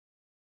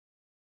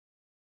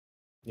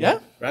Yeah?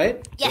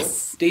 Right?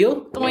 Yes.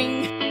 Deal?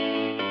 Boing.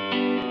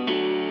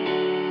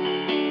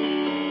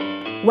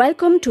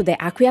 Welcome to the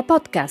Acquia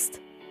podcast,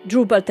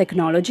 Drupal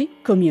technology,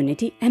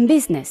 community and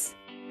business.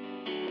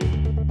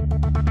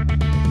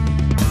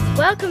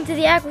 Welcome to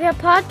the Acquia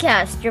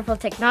podcast, Drupal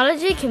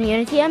technology,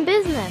 community and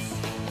business.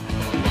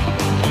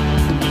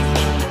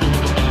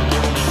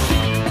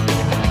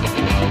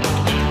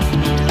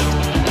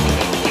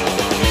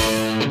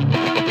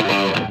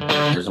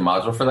 There's a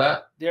module for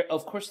that?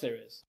 Of course there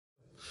is.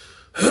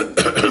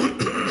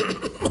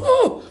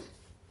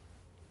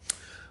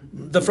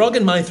 The frog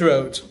in my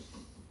throat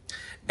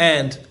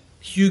and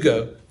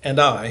Hugo and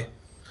I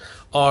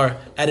are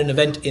at an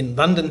event in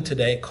London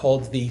today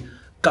called the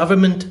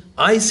Government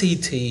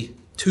ICT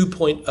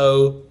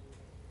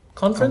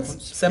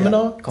 2.0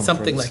 seminar,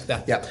 something like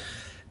that. Yeah.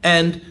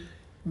 And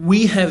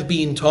we have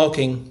been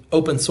talking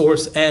open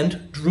source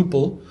and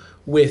Drupal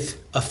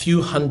with a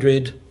few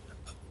hundred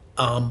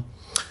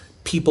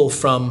people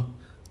from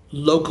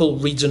local,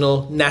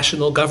 regional,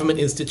 national government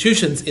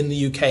institutions in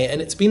the UK,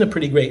 and it's been a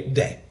pretty great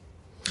day.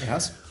 It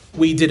has.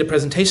 We did a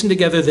presentation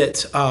together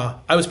that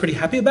I was pretty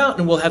happy about,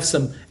 and we'll have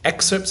some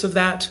excerpts of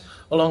that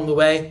along the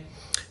way.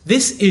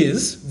 This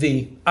is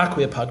the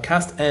Acquia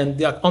podcast,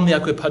 and on the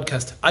Acquia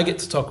podcast, I get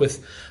to talk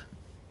with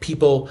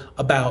people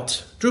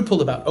about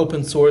Drupal, about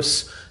open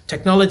source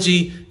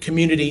technology,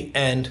 community,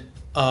 and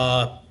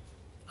I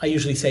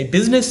usually say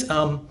business.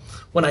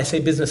 When I say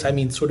business, I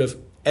mean sort of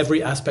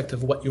every aspect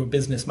of what your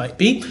business might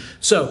be.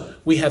 So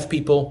we have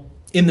people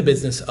in the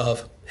business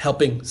of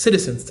helping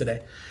citizens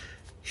today.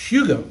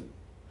 Hugo,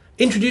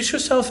 introduce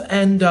yourself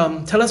and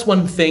tell us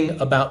one thing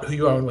about who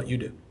you are and what you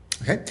do.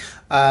 Okay.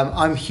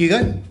 I'm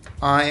Hugo.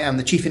 I am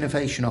the Chief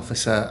Innovation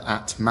Officer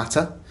at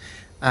Matter,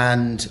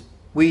 and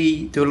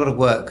we do a lot of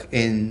work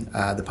in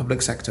the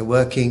public sector,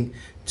 working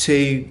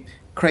to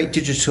create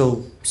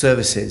digital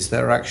services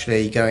that are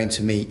actually going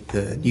to meet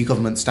the new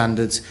government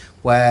standards,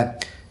 where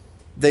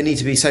they need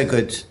to be so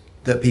good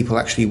that people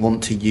actually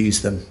want to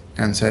use them.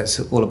 And so it's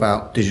all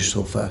about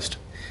digital first.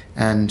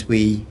 And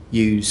we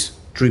use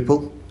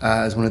Drupal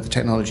as one of the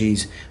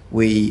technologies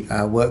we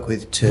work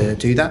with to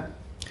do that.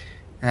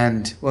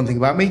 And one thing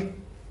about me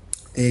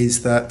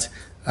is that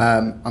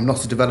I'm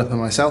not a developer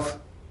myself,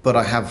 but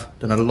I have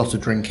done a lot of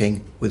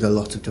drinking with a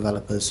lot of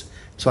developers,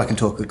 so I can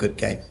talk a good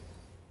game.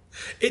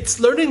 It's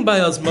learning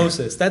by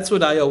osmosis. That's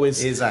what I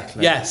always...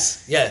 Exactly.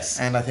 Yes.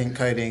 And I think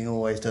coding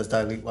always does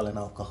dilute well in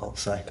alcohol,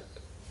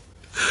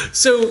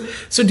 So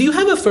do you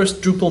have a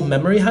first Drupal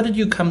memory? How did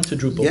you come to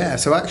Drupal? Yeah,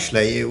 so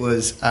actually it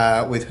was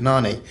with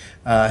Hanani,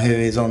 who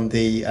is on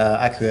the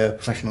Acquia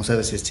Professional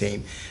Services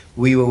team.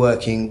 We were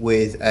working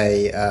with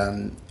a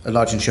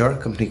large insurer, a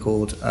company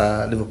called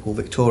Liverpool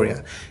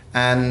Victoria,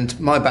 and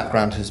my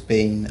background has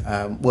been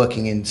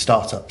working in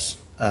startups,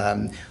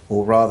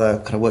 or rather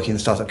kind of working in the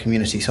startup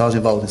community. So I was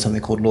involved in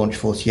something called Launch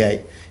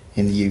 48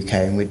 in the UK,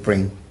 and we'd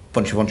bring a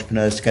bunch of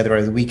entrepreneurs together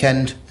over the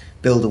weekend,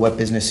 build a web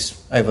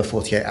business over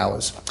 48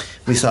 hours.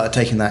 We started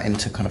taking that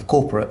into kind of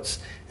corporates,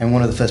 and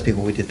one of the first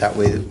people we did that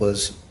with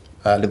was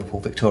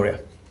Liverpool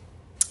Victoria.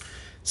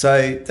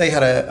 So they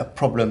had a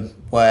problem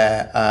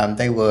where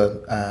they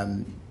were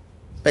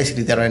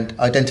basically they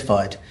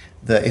identified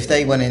that if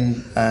they went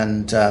in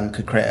and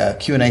could create a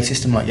Q&A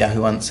system like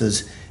Yahoo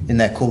Answers in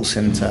their call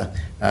center,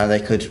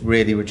 they could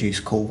really reduce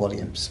call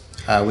volumes.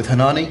 With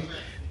Hanani,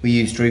 we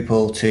used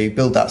Drupal to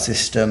build that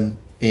system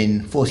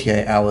in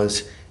 48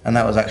 hours, and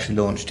that was actually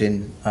launched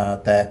in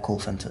their call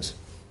centers.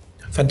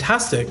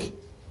 Fantastic.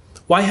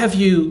 Why have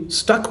you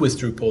stuck with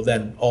Drupal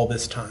then all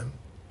this time?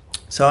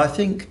 So I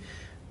think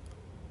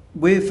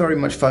we're very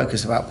much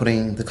focused about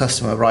putting the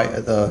customer right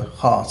at the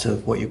heart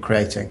of what you're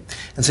creating.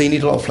 And so you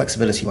need a lot of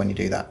flexibility when you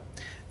do that.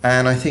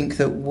 And I think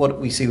that what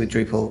we see with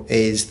Drupal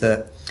is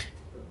that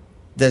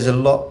there's a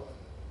lot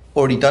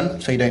already done,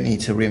 so you don't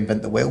need to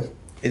reinvent the wheel.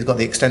 It's got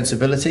the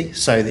extensibility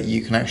so that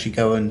you can actually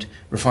go and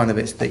refine the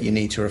bits that you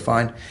need to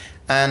refine,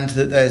 and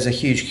that there's a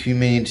huge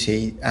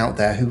community out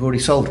there who've already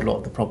solved a lot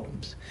of the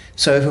problems.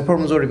 So if a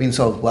problem's already been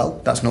solved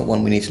well, that's not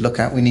one we need to look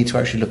at. We need to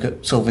actually look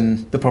at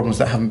solving the problems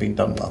that haven't been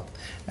done well.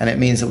 And it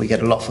means that we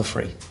get a lot for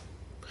free.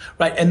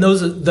 Right, and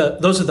those are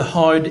the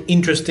hard,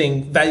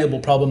 interesting, valuable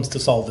problems to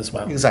solve as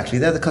well. Exactly,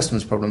 they're the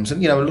customer's problems.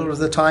 And a lot of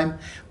the time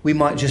we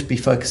might just be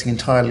focusing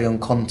entirely on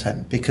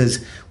content,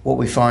 because what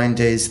we find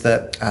is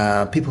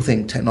that people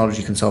think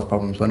technology can solve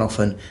problems, when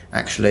often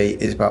actually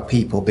it's about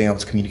people being able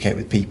to communicate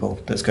with people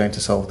that's going to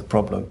solve the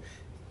problem.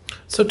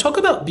 So talk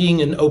about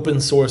being an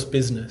open source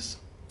business.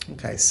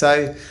 Okay,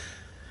 so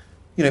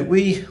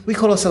we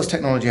call ourselves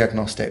technology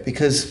agnostic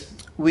because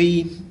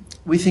we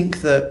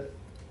think that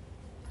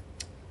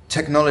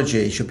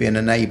technology should be an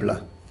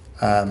enabler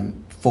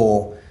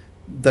for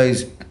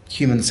those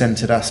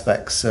human-centered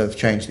aspects of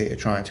change that you're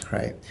trying to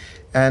create.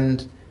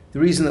 And the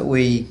reason that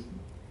we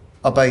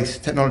are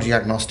both technology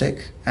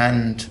agnostic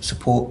and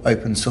support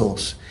open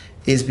source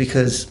is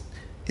because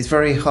it's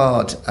very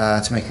hard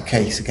to make a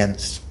case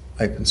against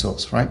open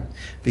source, right?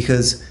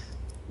 Because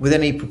with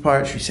any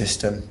proprietary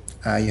system,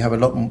 you have a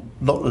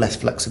lot less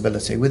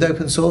flexibility. With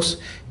open source,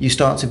 you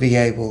start to be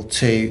able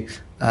to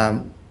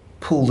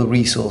pool the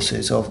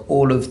resources of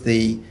all of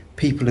the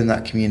people in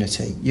that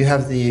community. You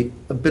have the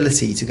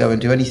ability to go and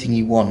do anything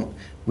you want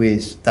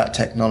with that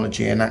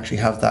technology and actually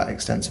have that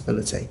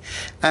extensibility.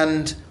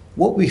 And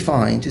what we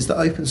find is that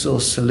open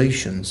source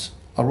solutions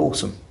are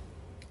awesome.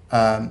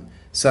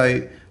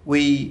 So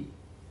we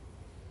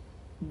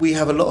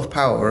have a lot of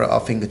power at our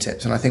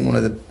fingertips, and I think one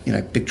of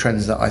the big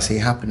trends that I see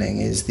happening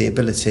is the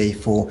ability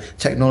for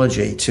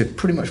technology to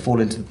pretty much fall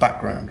into the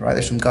background. Right,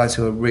 there's some guys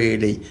who are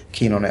really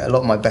keen on it. A lot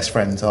of my best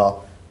friends are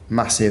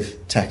massive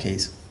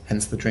techies,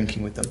 hence the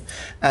drinking with them,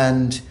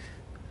 and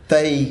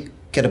they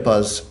get a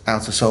buzz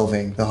out of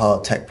solving the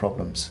hard tech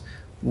problems.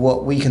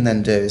 What we can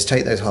then do is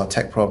take those hard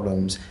tech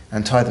problems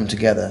and tie them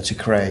together to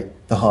create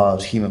the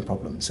hard human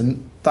problems.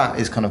 And that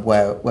is kind of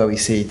where we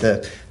see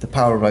the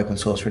power of open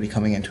source really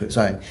coming into its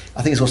own.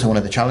 I think it's also one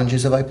of the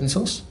challenges of open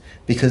source,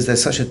 because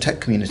there's such a tech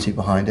community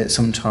behind it.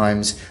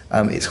 Sometimes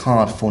it's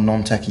hard for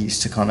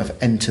non-techies to kind of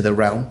enter the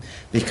realm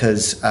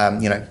because,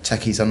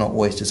 techies are not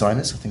always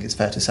designers, I think it's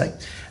fair to say.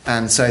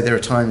 And so there are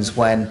times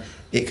when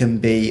it can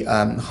be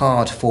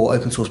hard for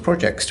open source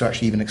projects to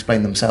actually even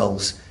explain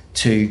themselves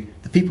to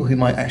the people who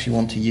might actually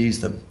want to use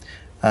them.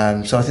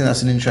 So I think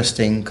that's an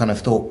interesting kind of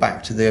thought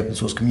back to the open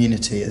source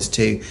community as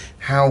to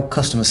how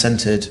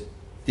customer-centered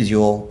is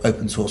your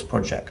open source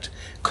project.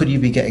 Could you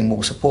be getting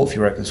more support for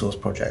your open source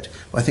project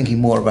by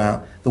thinking more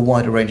about the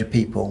wider range of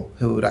people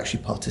who would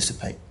actually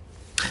participate?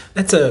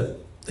 That's an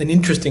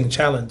interesting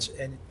challenge.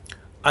 And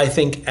I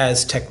think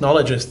as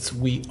technologists,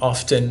 we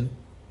often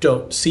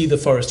don't see the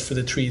forest for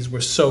the trees.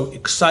 We're so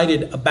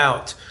excited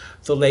about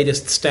the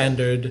latest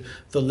standard,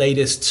 the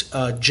latest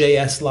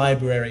JS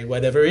library,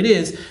 whatever it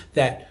is,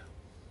 that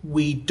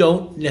we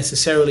don't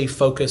necessarily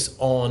focus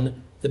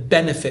on the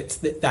benefits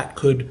that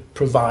could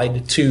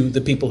provide to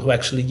the people who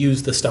actually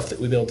use the stuff that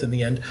we built in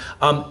the end,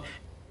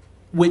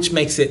 which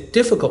makes it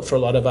difficult for a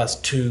lot of us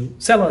to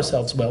sell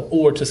ourselves well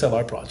or to sell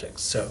our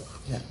projects. So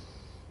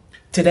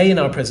today in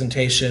our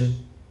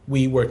presentation,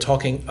 we were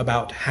talking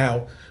about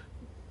how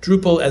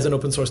Drupal as an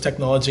open source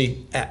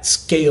technology at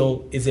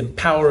scale is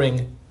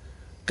empowering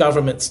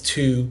governments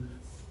to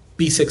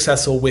be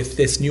successful with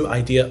this new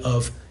idea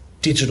of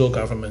digital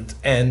government.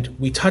 And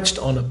we touched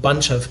on a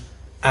bunch of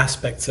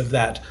aspects of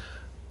that.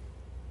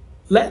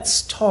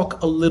 Let's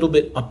talk a little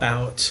bit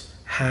about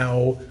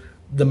how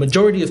the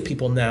majority of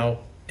people now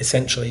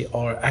essentially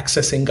are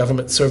accessing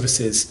government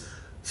services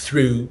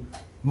through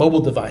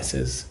mobile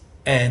devices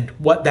and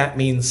what that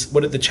means,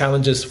 what are the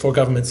challenges for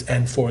governments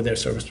and for their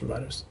service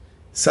providers.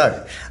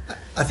 So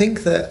I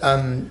think that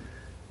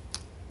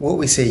what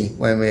we see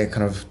when we're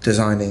kind of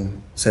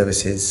designing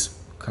services,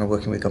 kind of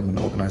working with government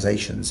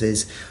organisations,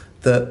 is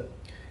that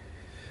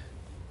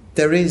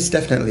there is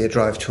definitely a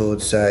drive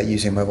towards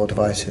using mobile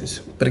devices.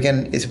 But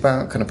again, it's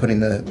about kind of putting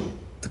the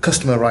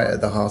customer right at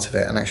the heart of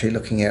it and actually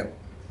looking at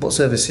what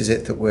service is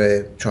it that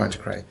we're trying to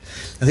create.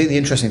 I think the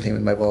interesting thing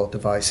with mobile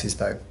devices,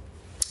 though,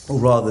 or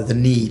rather the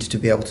need to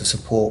be able to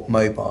support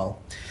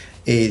mobile,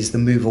 is the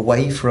move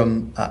away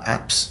from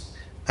apps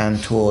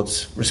and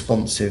towards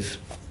responsive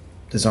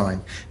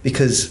design.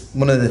 Because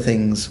one of the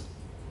things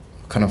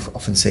I kind of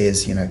often see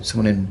is,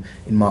 someone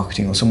in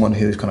marketing or someone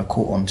who's kind of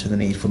caught on to the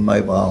need for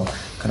mobile,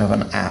 kind of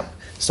an app,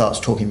 starts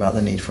talking about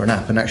the need for an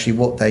app. And actually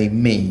what they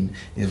mean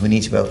is we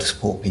need to be able to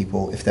support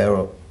people if they're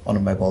on a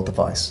mobile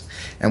device.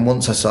 And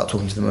once I start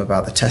talking to them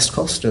about the test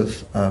cost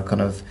of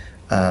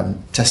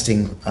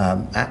testing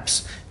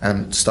apps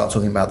and start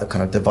talking about the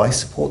kind of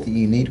device support that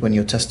you need when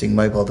you're testing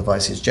mobile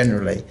devices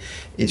generally,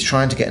 it's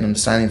trying to get an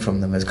understanding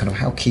from them as kind of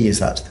how key is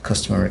that to the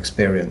customer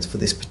experience for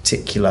this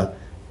particular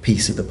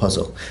piece of the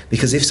puzzle.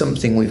 Because if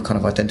something we've kind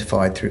of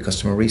identified through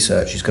customer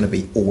research is going to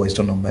be always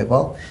done on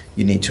mobile,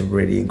 you need to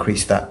really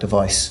increase that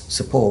device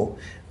support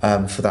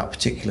for that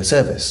particular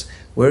service.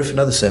 Where if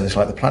another service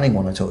like the planning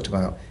one I talked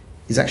about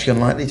is actually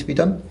unlikely to be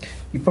done,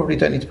 you probably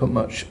don't need to put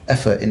much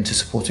effort into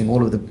supporting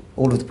all of the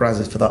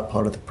browsers for that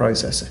part of the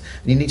process. And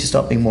you need to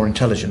start being more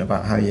intelligent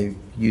about how you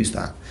use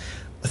that.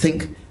 I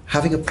think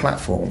having a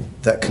platform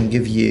that can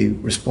give you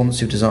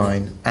responsive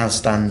design as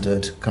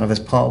standard, kind of as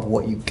part of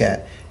what you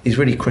get, is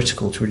really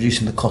critical to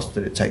reducing the cost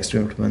that it takes to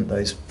implement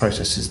those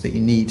processes that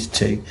you need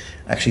to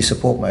actually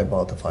support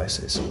mobile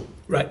devices.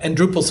 Right, and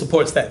Drupal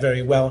supports that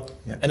very well,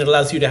 and it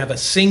allows you to have a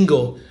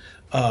single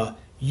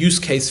use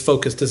case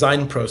focused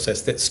design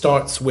process that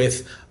starts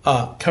with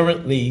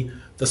currently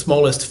the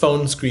smallest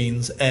phone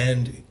screens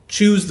and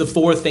choose the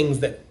 4 things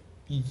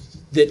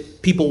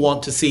that people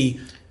want to see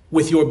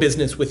with your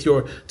business, with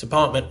your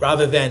department,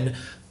 rather than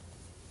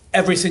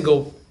every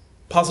single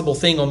possible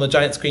thing on the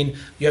giant screen.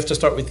 You have to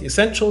start with the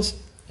essentials,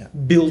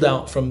 build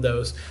out from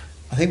those.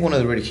 I think one of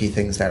the really key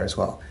things there as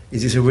well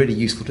is it's a really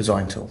useful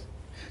design tool.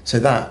 So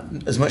that,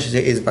 as much as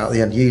it is about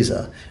the end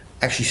user,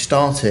 actually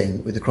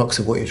starting with the crux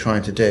of what you're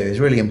trying to do is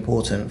really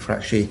important for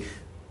actually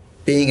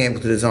being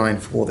able to design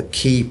for the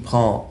key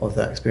part of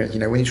that experience.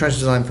 When you're trying to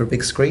design for a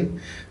big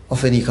screen,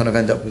 often you kind of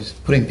end up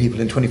with putting people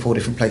in 24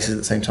 different places at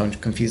the same time to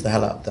confuse the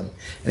hell out of them.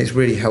 And it's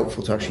really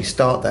helpful to actually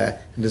start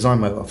there and design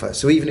mobile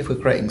first. So even if we're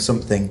creating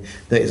something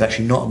that is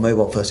actually not a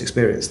mobile first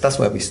experience, that's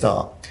where we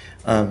start.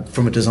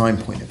 from a design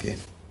point of view.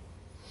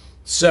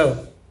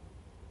 So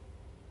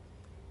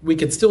we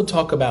could still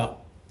talk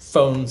about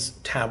phones,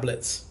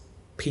 tablets,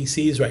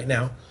 PCs right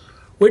now.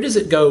 Where does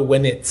it go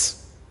when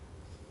it's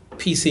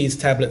PCs,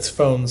 tablets,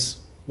 phones,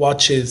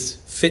 watches,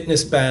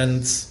 fitness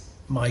bands,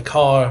 my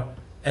car,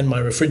 and my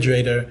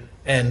refrigerator,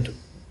 and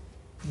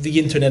the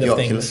Internet of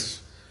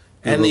Things?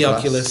 And the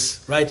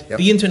Oculus, right? Yep.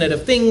 The Internet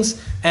of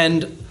Things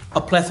and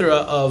a plethora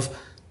of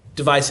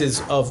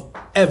devices of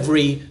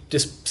every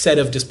set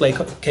of display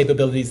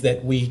capabilities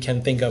that we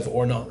can think of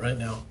or not right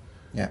now.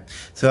 Yeah,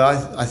 so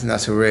I think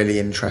that's a really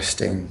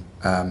interesting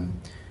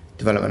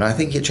development. I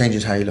think it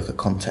changes how you look at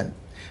content.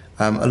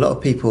 A lot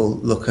of people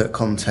look at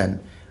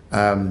content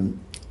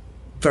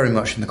very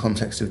much in the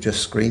context of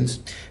just screens,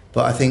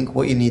 but I think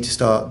what you need to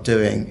start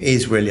doing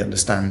is really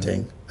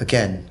understanding,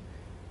 again,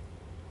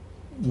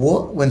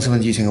 what, when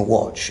someone's using a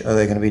watch, are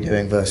they going to be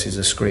doing versus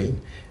a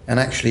screen? And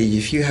actually,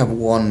 if you have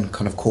one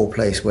kind of core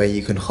place where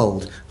you can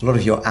hold a lot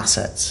of your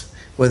assets,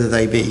 whether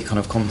they be kind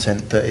of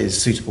content that is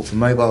suitable for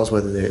mobiles,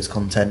 whether it's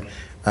content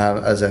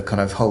as a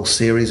kind of whole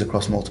series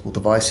across multiple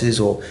devices,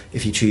 or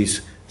if you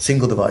choose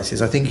single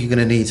devices, I think you're going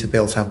to need to be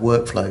able to have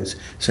workflows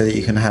so that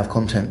you can have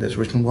content that's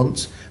written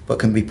once but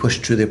can be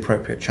pushed through the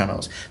appropriate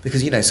channels.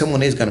 Because,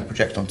 someone is going to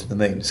project onto the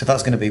moon, so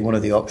that's going to be one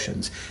of the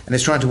options. And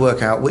it's trying to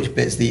work out which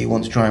bits that you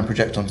want to try and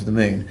project onto the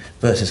moon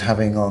versus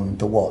having on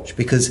the watch,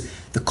 because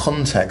the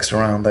context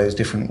around those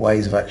different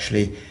ways of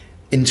actually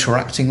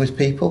interacting with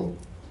people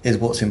is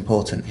what's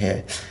important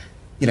here.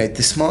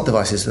 The smart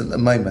devices at the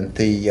moment,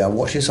 the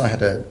watches, I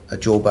had a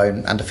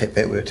Jawbone and a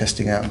Fitbit. We were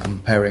testing out and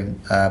comparing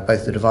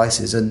both the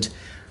devices, and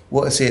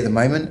what I see at the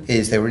moment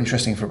is they were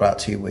interesting for about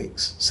 2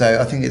 weeks.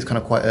 So I think it's kind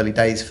of quite early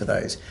days for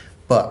those.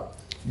 But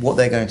what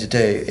they're going to do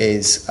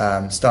is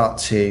start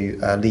to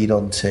lead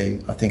on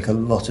to, I think, a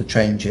lot of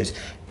changes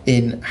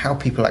in how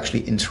people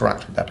actually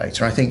interact with that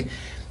data. I think,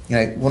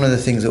 one of the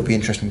things that will be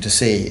interesting to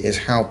see is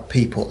how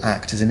people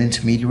act as an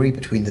intermediary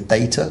between the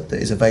data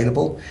that is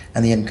available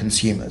and the end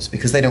consumers,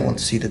 because they don't want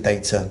to see the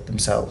data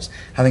themselves.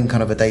 Having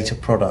kind of a data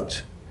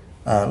product,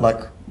 like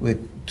we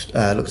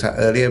looked at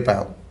earlier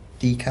about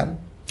DCAN.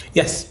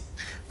 Yes.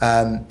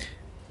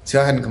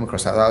 So I hadn't come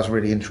across that. That was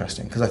really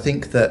interesting, because I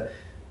think that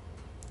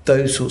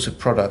those sorts of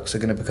products are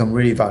going to become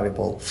really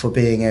valuable for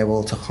being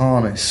able to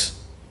harness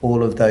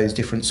all of those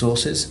different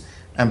sources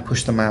and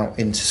push them out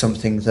into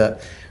something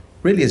that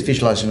really is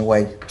visualized in a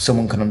way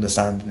someone can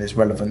understand and is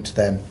relevant to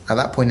them at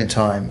that point in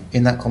time,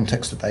 in that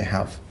context that they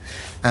have.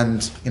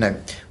 And,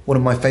 one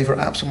of my favorite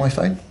apps on my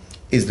phone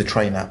is the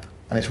train app.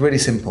 And it's really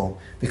simple,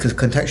 because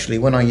contextually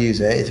when I use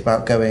it, it's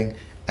about going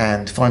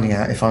and finding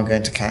out if I'm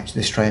going to catch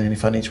this train and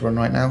if I need to run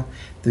right now.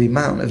 The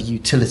amount of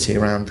utility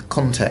around the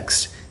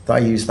context that I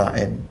use that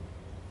in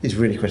is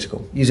really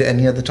critical. Use it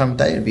any other time of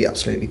day, it'd be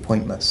absolutely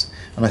pointless.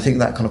 And I think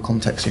that kind of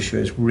context issue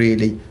is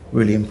really,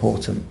 really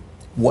important,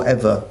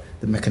 whatever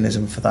the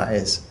mechanism for that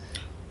is.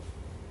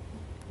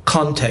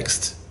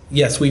 Context.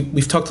 Yes,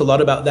 we've talked a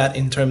lot about that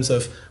in terms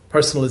of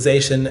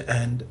personalization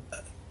and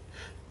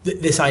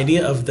this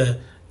idea of the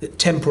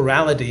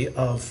temporality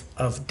of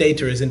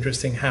data is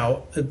interesting.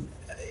 How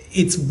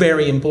it's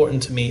very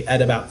important to me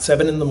at about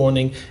 7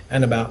 a.m.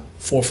 and about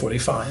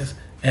 4:45,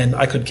 and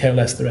I could care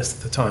less the rest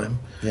of the time.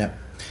 Yeah,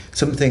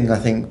 something I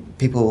think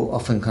people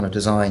often kind of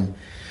design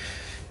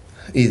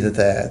either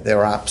their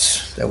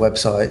apps, their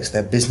websites,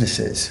 their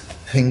businesses,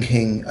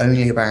 thinking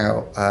only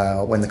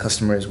about when the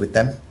customer is with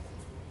them.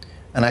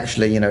 And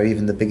actually,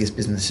 even the biggest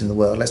business in the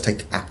world, let's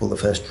take Apple, the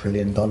first $1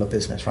 trillion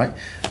business, right?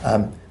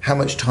 How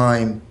much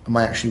time am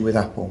I actually with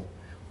Apple?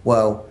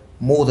 Well,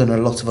 more than a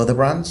lot of other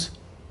brands,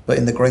 but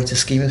in the greater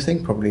scheme of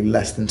things, probably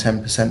less than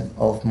 10%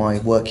 of my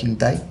working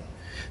day.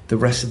 The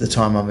rest of the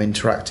time I'm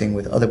interacting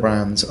with other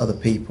brands, other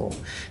people.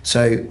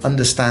 So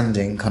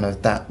understanding kind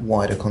of that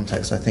wider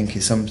context, I think,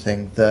 is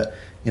something that,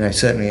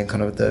 certainly in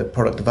kind of the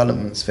product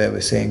development sphere, we're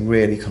seeing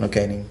really kind of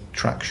gaining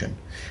traction.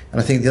 And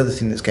I think the other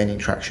thing that's gaining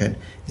traction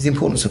is the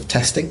importance of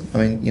testing. I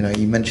mean,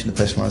 you mentioned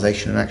the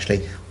personalization, and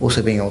actually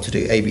also being able to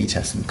do A/B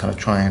tests and kind of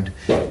try and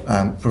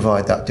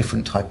provide that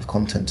different type of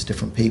content to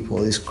different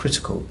people is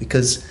critical,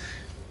 because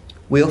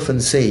we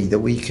often see that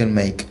we can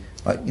make,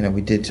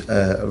 we did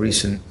a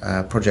recent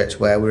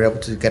project where we were able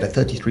to get a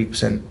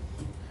 33%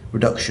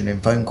 reduction in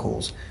phone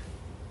calls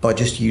by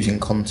just using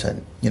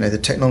content. The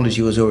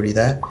technology was already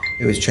there.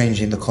 It was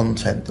changing the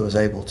content that was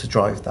able to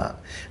drive that.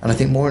 And I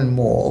think more and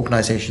more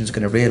organizations are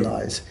going to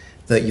realize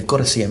that you've got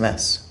a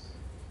CMS.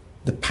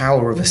 The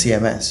power of a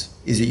CMS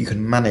is that you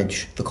can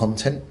manage the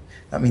content.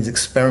 That means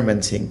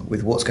experimenting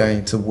with what's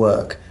going to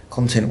work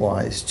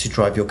content-wise to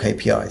drive your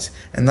KPIs.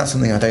 And that's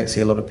something I don't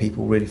see a lot of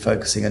people really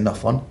focusing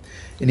enough on.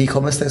 In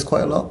e-commerce, there's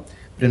quite a lot,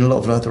 but in a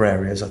lot of other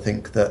areas, I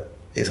think that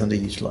it's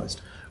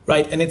underutilized.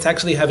 Right, and it's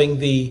actually having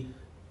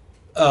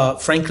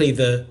frankly,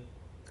 the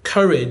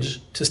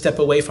courage to step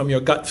away from your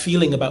gut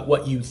feeling about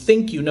what you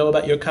think you know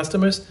about your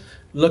customers,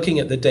 looking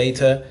at the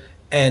data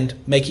and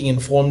making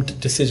informed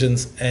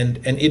decisions and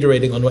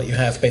iterating on what you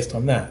have based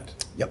on that.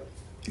 Yep,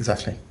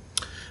 exactly.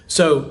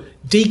 So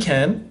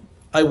DCAN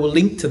I will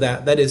link to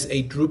that. That is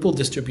a Drupal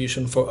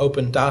distribution for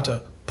open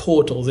data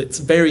portals. It's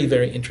very,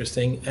 very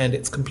interesting, and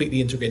it's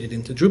completely integrated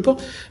into Drupal.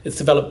 It's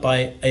developed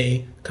by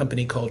a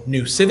company called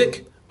New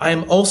Civic. I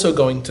am also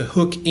going to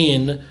hook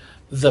in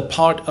the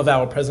part of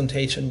our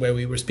presentation where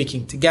we were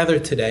speaking together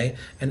today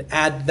and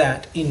add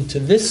that into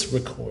this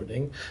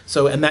recording.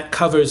 So, and that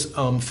covers,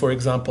 for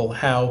example,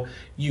 how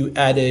you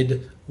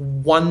added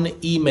one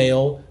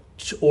email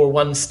or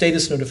one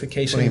status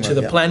notification to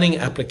the planning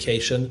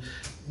application,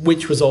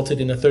 which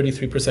resulted in a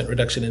 33%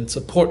 reduction in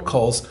support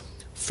calls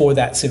for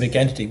that civic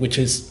entity, which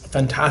is a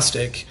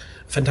fantastic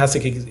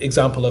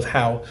example of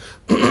how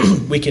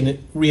we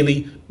can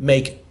really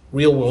make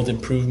real world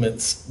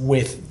improvements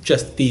with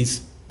just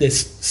this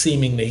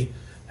seemingly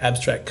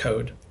abstract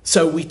code.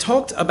 So we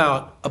talked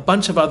about a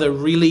bunch of other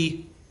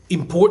really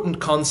important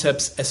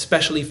concepts,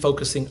 especially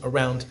focusing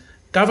around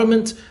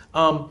government.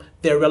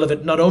 They're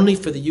relevant not only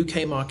for the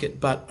UK market,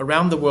 but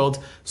around the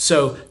world.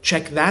 So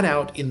check that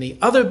out in the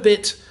other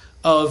bit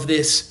of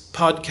this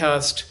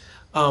podcast.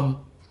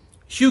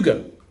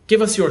 Hugo,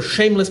 give us your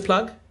shameless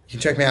plug. You can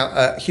check me out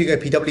at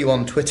HugoPW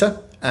on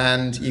Twitter,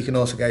 and you can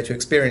also go to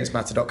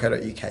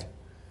experiencematter.co.uk.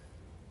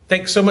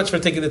 Thanks so much for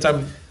taking the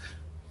time.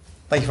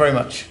 Thank you very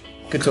much.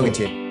 Good talking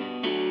to you.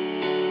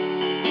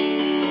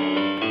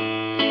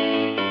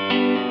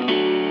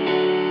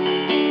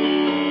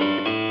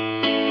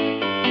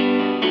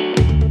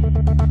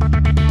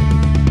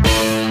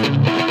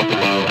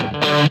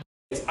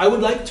 I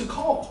would like to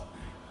call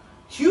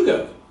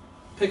Hugo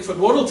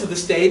Pickford-Wardle to the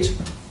stage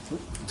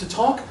to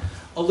talk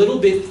a little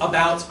bit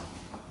about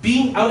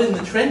being out in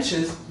the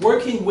trenches,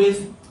 working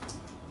with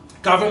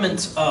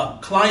government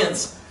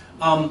clients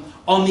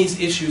on these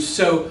issues.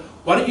 So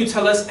why don't you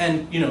tell us,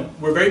 and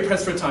we're very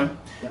pressed for time.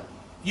 Yeah.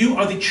 You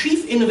are the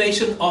Chief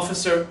Innovation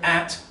Officer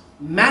at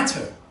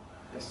Matter.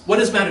 Yes. What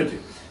does Matter do?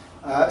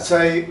 So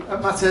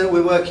at Matter,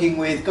 we're working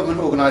with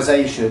government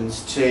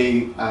organisations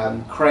to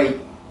create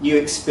new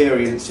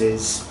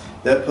experiences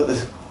that put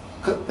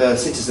the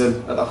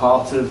citizen at the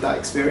heart of that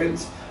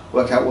experience,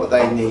 work out what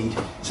they need,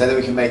 so that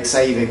we can make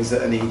savings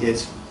that are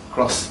needed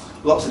across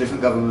lots of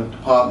different government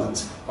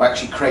departments by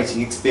actually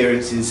creating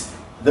experiences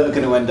that are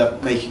going to end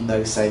up making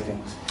those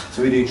savings.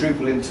 So we do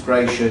Drupal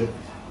integration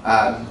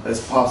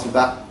as part of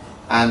that,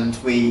 and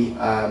we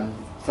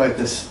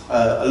focus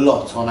a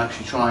lot on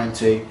actually trying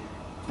to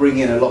bring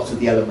in a lot of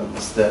the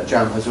elements that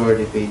Jam has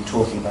already been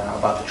talking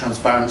about the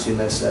transparency in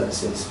those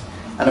services,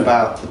 and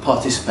about the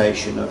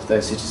participation of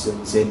those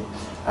citizens in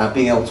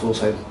being able to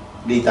also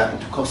lead that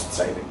into cost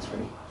savings,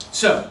 really.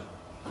 So,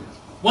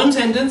 one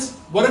sentence,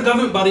 what are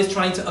government bodies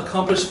trying to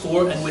accomplish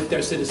for and with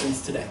their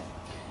citizens today?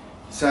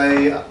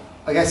 So,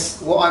 I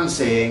guess what I'm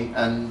seeing,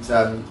 and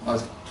I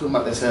was talking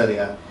about this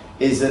earlier,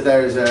 is that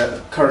there is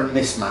a current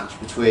mismatch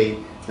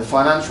between the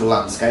financial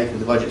landscape and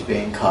the budgets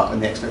being cut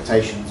and the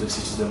expectations of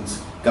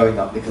citizens going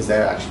up because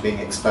they're actually being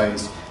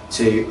exposed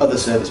to other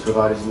service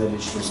providers in the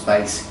digital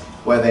space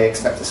where they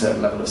expect a certain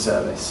level of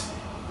service.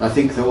 And I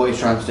think that what he's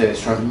trying to do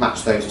is trying to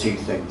match those two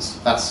things.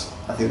 That's,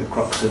 I think, the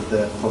crux of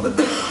the problem.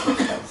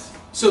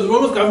 So the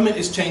role of government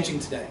is changing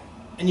today,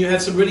 and you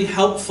have some really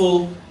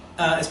helpful,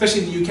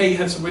 especially in the UK, you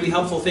have some really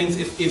helpful things.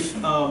 If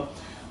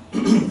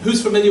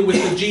who's familiar with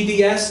the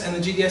GDS and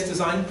the GDS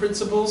design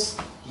principles?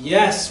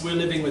 Yes, we're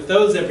living with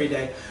those every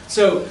day.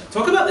 So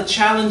talk about the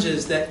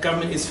challenges that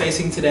government is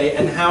facing today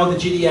and how the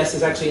GDS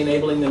is actually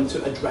enabling them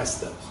to address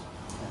those.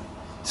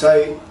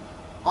 So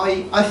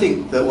I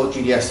think that what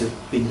GDS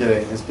have been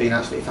doing has been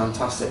absolutely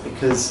fantastic,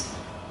 because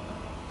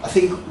I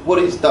think what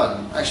it's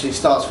done actually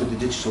starts with the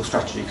digital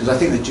strategy, because I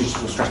think the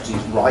digital strategy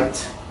is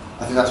right.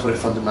 I think that's what it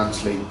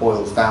fundamentally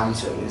boils down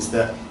to, is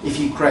that if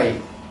you create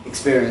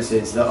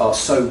experiences that are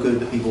so good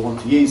that people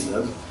want to use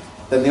them,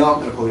 then they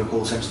aren't going to pull your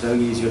call centre, they'll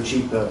use your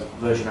cheaper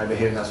version over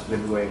here, and that's the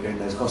way of doing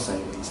those cost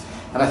savings.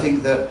 And I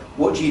think that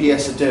what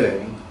GDS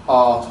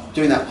are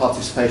doing that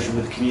participation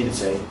with the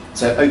community,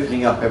 so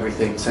opening up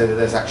everything so that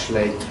there's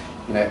actually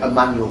a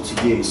manual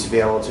to use to be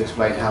able to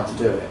explain how to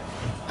do it,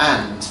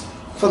 and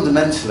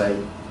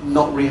fundamentally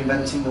not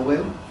reinventing the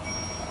wheel.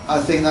 I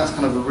think that's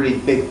kind of a really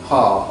big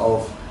part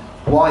of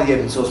why the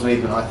open source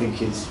movement, I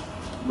think, is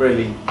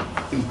really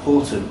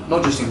important,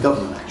 not just in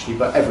government actually,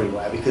 but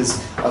everywhere,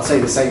 because I'd say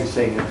the same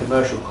thing in a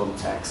commercial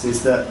context,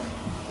 is that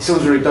if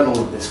someone's already done all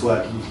of this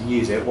work and you can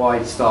use it,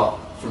 why start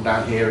from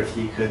down here if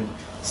you can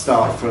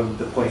start from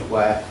the point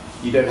where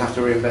you don't have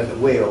to reinvent the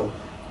wheel?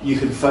 You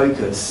can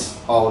focus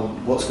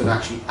on what's going to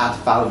actually add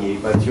value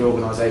both to your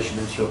organisation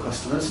and to your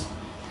customers.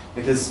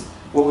 Because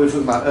what we were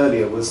talking about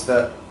earlier was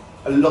that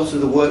a lot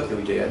of the work that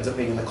we do ends up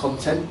being in the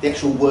content, the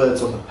actual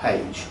words on the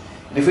page.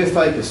 And if we're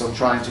focused on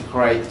trying to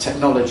create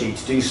technology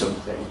to do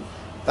something,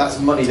 that's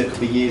money that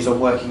could be used on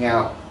working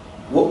out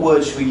what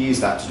words should we use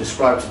that to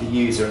describe to the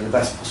user in the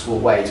best possible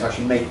way to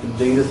actually make them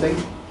do the thing.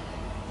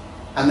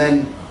 And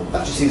then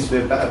that just seems to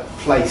be a better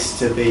place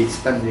to be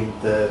spending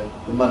the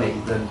money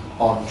than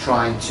on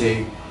trying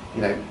to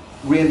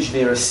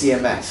re-engineer a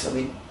CMS. I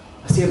mean,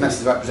 a CMS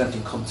is about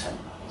presenting content.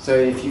 So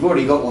if you've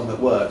already got one that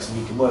works and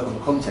you can work on the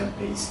content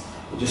piece,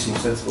 it just seems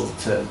sensible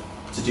to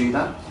do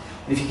that.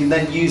 And if you can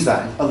then use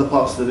that in other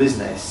parts of the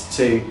business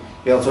to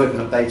be able to open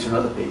up data and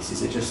other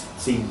pieces, it just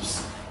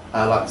seems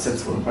like a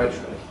sensible approach,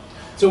 really.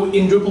 So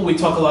in Drupal, we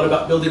talk a lot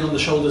about building on the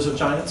shoulders of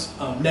giants,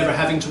 never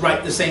having to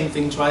write the same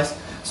thing twice.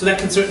 So that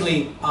can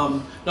certainly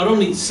not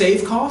only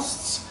save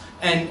costs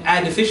and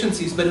add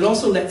efficiencies, but it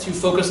also lets you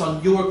focus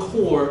on your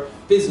core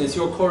business,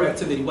 your core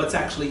activity, what's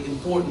actually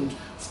important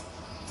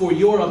for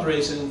your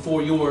operation and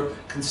for your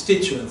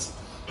constituents.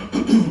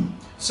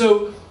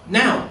 So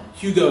now,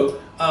 Hugo,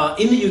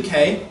 in the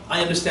UK,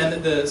 I understand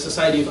that the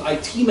Society of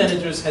IT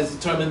Managers has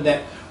determined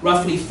that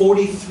roughly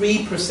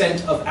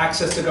 43% of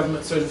access to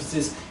government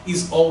services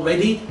is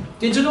already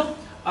digital.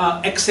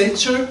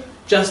 Accenture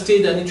just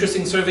did an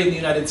interesting survey in the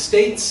United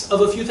States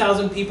of a few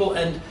thousand people,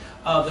 and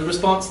the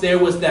response there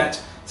was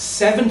that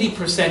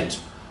 70%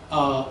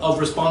 of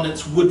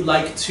respondents would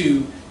like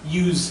to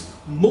use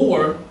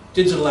more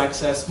digital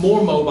access,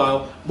 more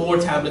mobile, more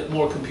tablet,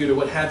 more computer,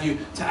 what have you,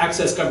 to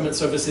access government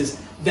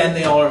services than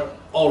they are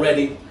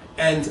already.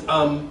 And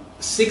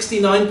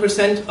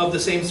 69% of the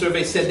same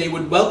survey said they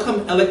would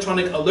welcome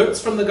electronic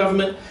alerts from the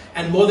government,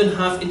 and more than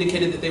half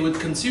indicated that they would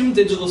consume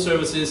digital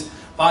services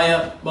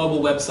via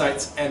mobile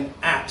websites and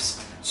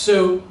apps.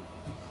 So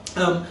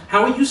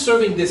how are you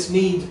serving this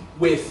need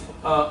with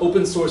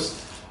open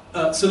source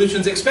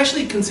solutions,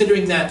 especially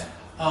considering that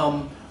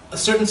a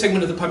certain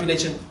segment of the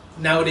population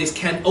nowadays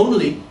can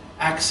only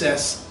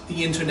access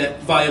the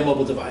internet via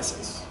mobile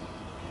devices?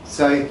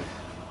 So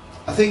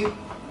I think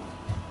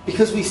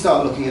because we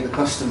start looking at the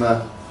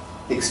customer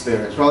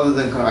experience rather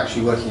than kind of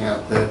actually working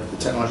out the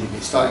technology,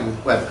 starting with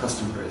where the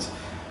customer is,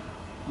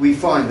 we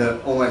find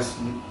that almost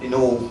in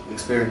all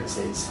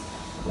experiences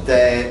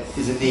there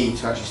is a need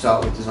to actually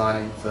start with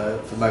designing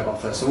for mobile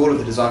first. So all of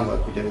the design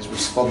work we do is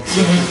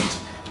responsive,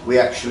 and we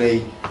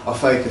actually are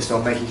focused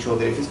on making sure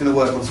that if it's going to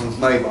work on someone's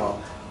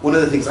mobile, one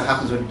of the things that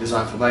happens when you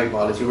design for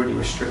mobile is you're really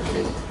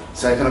restricted.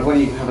 So kind of when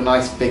you have a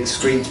nice big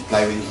screen to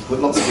play with, you can put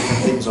lots of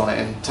different things on it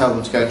and tell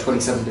them to go in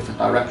 27 different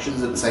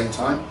directions at the same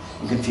time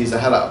and confuse the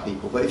hell out of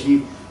people. But if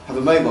you have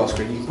a mobile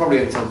screen, you can probably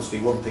only tell them to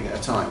do one thing at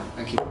a time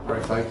and keep it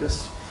very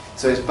focused.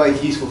 So it's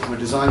both useful from a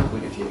design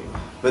point of view,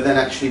 but then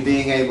actually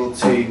being able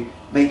to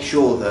make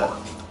sure that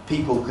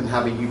people can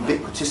have a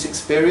ubiquitous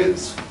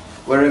experience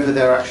wherever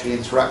they're actually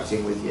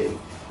interacting with you,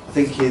 I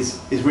think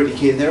is really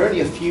key. And there are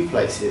only a few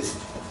places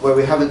where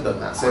we haven't done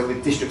that. So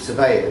with district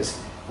surveyors,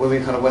 when we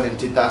kind of went and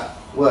did that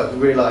work, we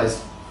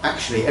realised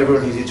actually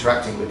everyone who's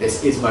interacting with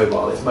this is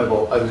mobile, it's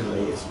mobile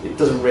only, it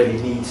doesn't really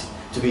need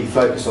to be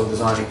focused on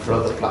designing for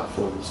other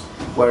platforms,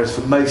 whereas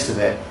for most of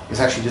it,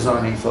 it's actually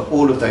designing for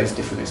all of those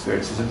different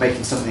experiences and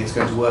making something that's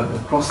going to work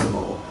across them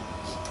all.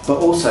 But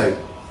also,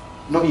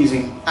 not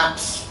using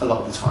apps a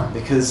lot of the time,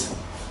 because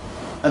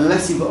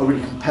unless you've got a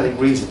really compelling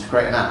reason to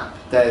create an app,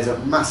 there's a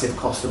massive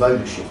cost of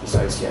ownership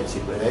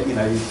associated with it. You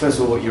know, first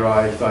of all got your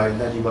iPhone,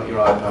 then you've got your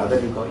iPad,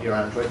 then you've got your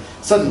Android.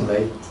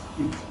 Suddenly,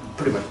 you're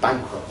pretty much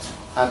bankrupt.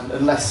 And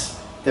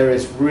unless there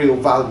is real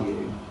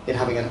value in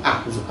having an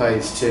app as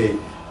opposed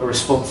to a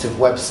responsive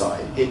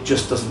website, it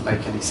just doesn't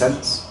make any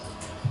sense.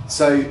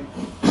 So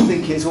I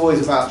think it's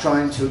always about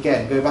trying to,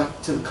 again, go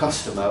back to the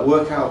customer,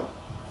 work out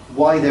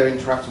why they're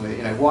interacting with it.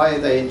 You know, why are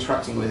they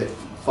interacting with it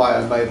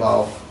via a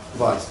mobile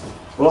device?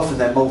 Well, often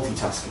they're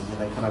multitasking, and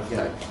they kind of, you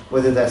know,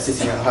 whether they're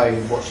sitting at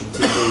home watching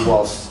TV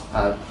whilst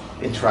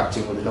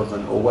interacting with the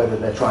government, or whether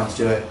they're trying to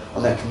do it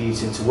on their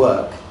commute into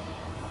work.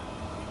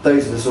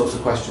 Those are the sorts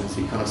of questions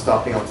that you kind of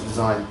start being able to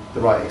design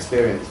the right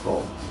experience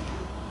for.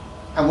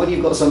 And when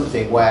you've got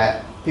something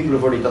where people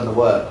have already done the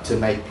work to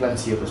make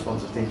plenty of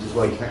responsive things as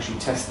well, you can actually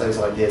test those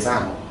ideas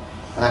out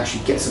and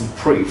actually get some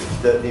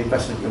proof that the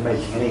investment you're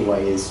making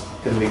anyway is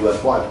going to be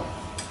worthwhile.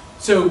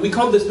 So we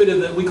called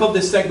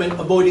this segment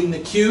 "Avoiding the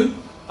Queue."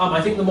 I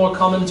think the more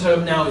common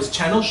term now is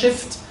channel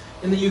shift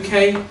in the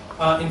UK.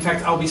 In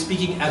fact, I'll be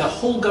speaking at a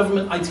whole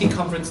government IT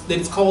conference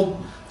that's called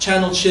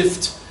Channel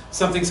Shift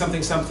something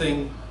something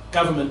something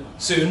government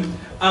soon.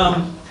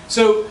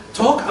 So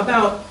talk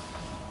about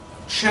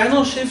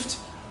channel shift.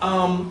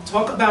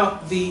 Talk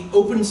about the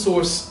open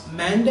source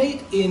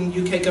mandate in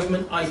UK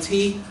government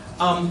IT,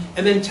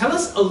 and then tell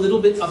us a little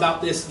bit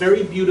about this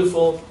very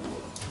beautiful,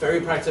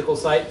 very practical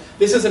site.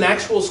 This is an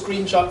actual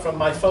screenshot from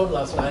my phone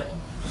last night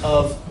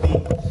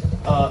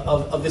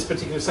of this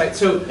particular site.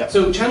 So, yep.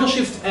 So channel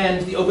shift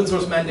and the open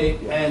source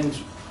mandate, and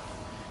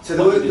so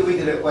the work that we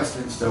did at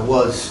Westminster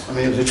was, I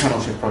mean, it was a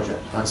channel shift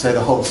project, right? So the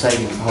whole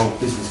savings, the whole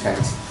business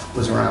case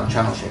was around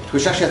channel shift,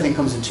 which actually I think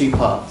comes in two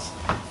parts.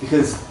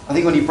 Because I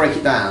think when you break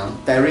it down,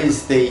 there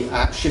is the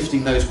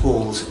shifting those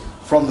calls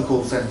from the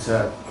call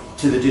centre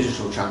to the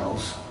digital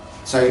channels.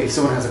 So if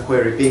someone has a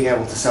query, being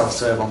able to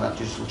self-serve on that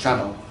digital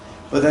channel.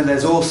 But then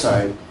there's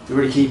also the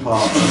really key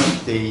part,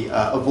 the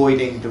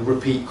avoiding the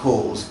repeat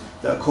calls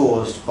that are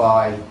caused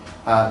by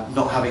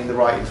not having the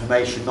right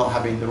information, not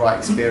having the right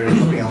experience,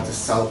 not being able to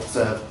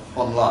self-serve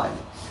online.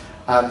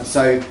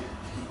 So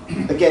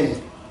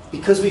again,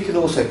 because we can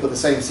also put the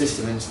same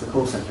system into the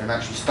call centre and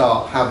actually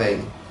start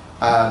having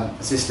a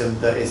system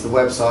that is the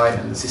website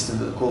and the system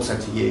that the call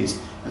centre use,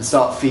 and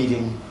start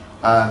feeding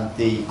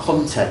the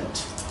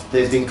content that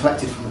is being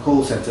collected from the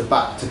call centre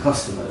back to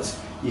customers,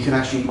 you can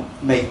actually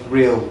make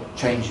real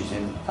changes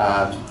in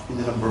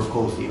the number of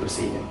calls that you're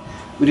receiving.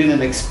 We did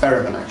an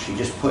experiment actually,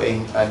 just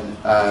putting an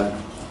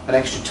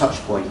extra touch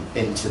point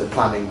into the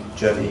planning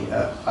journey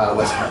at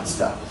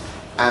Westminster,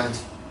 and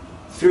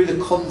through the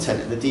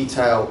content and the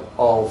detail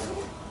of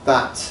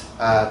that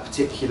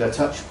particular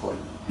touch point,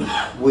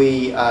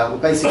 we were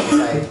basically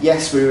saying,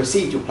 yes, we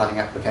received your planning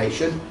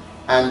application,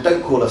 and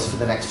don't call us for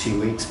the next 2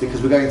 weeks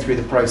because we're going through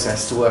the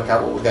process to work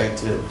out what we're going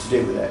to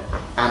do with it,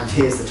 and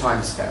here's the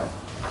timescale.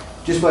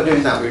 Just by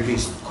doing that, we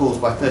reduced calls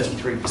by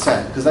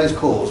 33%, because those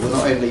calls were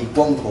not only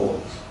one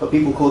call, but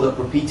people called up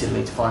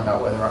repeatedly to find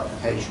out where their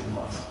application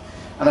was.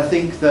 And I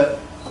think that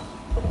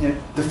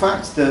the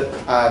fact that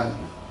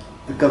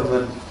the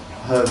government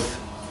have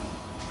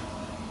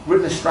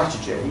written a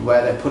strategy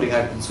where they're putting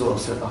open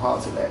source at the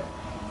heart of it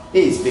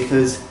is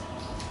because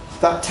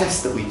that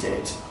test that we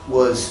did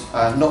was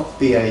not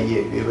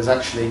BAU. It was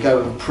actually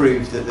go and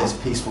prove that this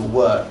piece will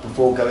work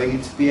before going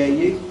into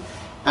BAU.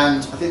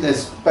 And I think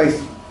there's both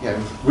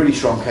really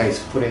strong case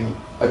for putting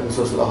open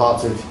source at the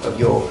heart of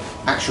your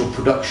actual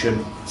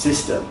production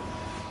system,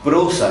 but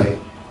also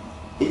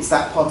it's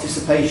that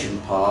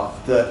participation part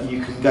that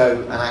you can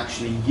go and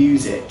actually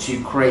use it to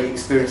create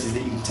experiences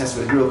that you can test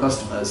with real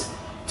customers,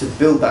 to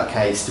build that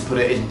case, to put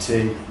it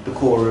into the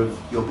core of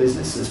your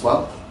business as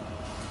well.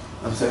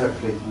 And so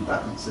hopefully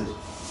that answers.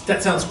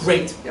 That sounds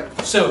great.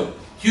 Yep. So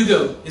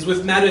Hugo is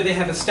with Matter. They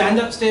have a stand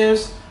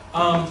upstairs.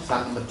 Stand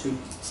number 2.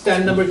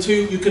 Stand number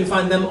 2. You can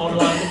find them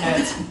online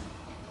at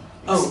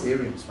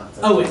Experience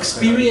Matter.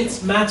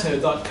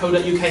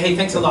 experiencematter.co.uk. Hey,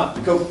 thanks a lot.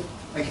 Cool.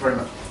 Thank you very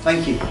much.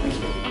 Thank you.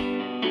 Thank you.